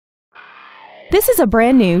This is a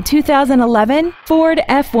brand new 2011 Ford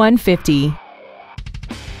F-150.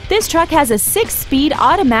 This truck has a 6-speed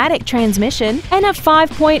automatic transmission and a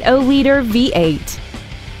 5.0-liter V8.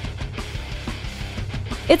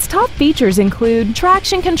 Its top features include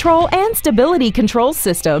traction control and stability control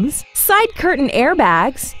systems, side curtain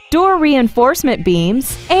airbags, door reinforcement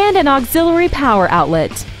beams, and an auxiliary power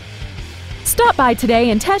outlet. Stop by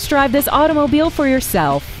today and test drive this automobile for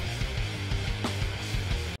yourself.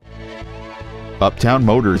 Uptown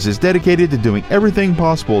Motors is dedicated to doing everything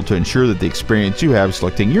possible to ensure that the experience you have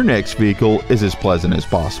selecting your next vehicle is as pleasant as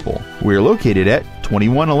possible. We are located at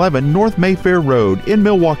 2111 North Mayfair Road in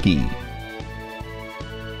Milwaukee.